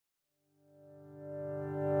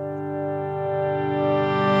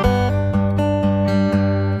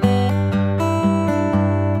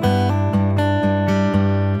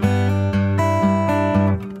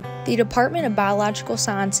Department of Biological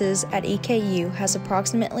Sciences at EKU has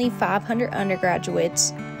approximately 500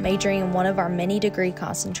 undergraduates majoring in one of our many degree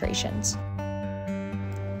concentrations.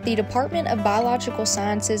 The Department of Biological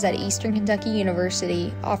Sciences at Eastern Kentucky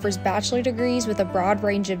University offers bachelor degrees with a broad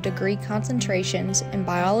range of degree concentrations in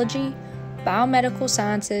biology, biomedical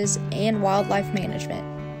sciences, and wildlife management.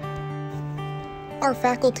 Our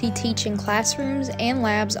faculty teach in classrooms and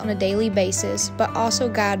labs on a daily basis, but also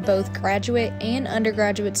guide both graduate and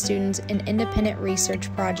undergraduate students in independent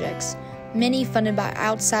research projects, many funded by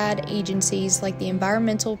outside agencies like the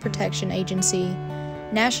Environmental Protection Agency,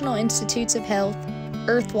 National Institutes of Health,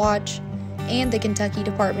 Earthwatch, and the Kentucky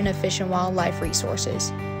Department of Fish and Wildlife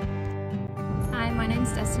Resources. Hi, my name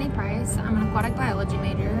is Destiny Price. I'm an aquatic biology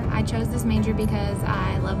major. I chose this major because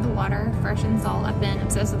I love the water, fresh and salt. I've been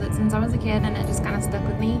obsessed with it since I was a kid and it just kind of stuck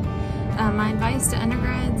with me. My advice to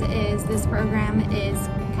undergrads is this program is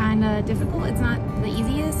kind of difficult. It's not the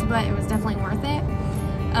easiest, but it was definitely worth it.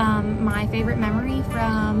 My favorite memory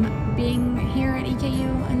from being here at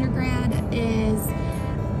EKU undergrad is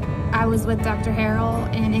I was with Dr.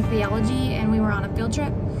 Harrell in ichthyology and we were on a field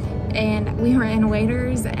trip. And we were in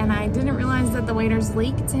waders and I didn't realize that the waders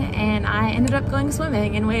leaked and I ended up going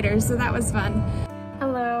swimming in waders, so that was fun.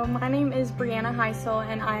 Hello, my name is Brianna Heisel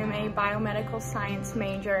and I am a biomedical science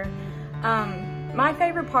major. My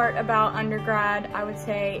favorite part about undergrad, I would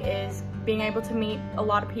say, is being able to meet a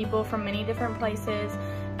lot of people from many different places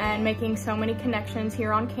and making so many connections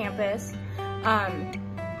here on campus.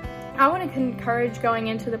 I want to encourage going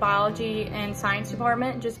into the biology and science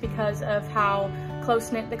department just because of how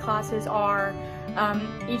close-knit the classes are.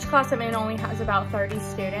 Each class I'm in only has about 30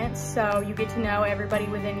 students, so you get to know everybody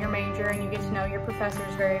within your major and you get to know your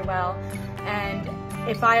professors very well. And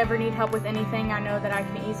if I ever need help with anything, I know that I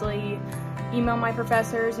can easily email my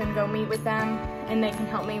professors and go meet with them and they can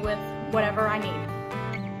help me with whatever I need.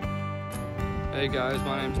 Hey guys,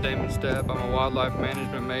 my name's Damon Stepp. I'm a wildlife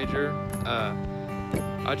management major.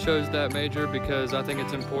 I chose that major because I think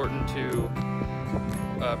it's important to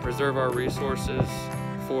preserve our resources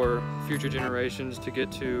for future generations to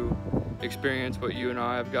get to experience what you and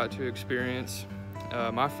I have got to experience.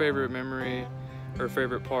 My favorite memory or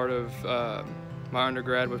favorite part of my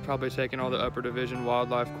undergrad was probably taking all the upper division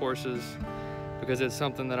wildlife courses because it's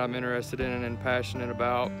something that I'm interested in and passionate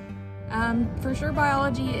about. For sure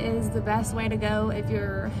biology is the best way to go if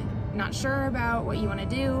you're not sure about what you want to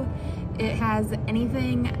do. It has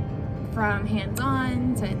anything from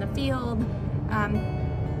hands-on to in the field.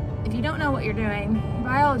 If you don't know what you're doing,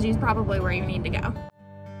 biology is probably where you need to go.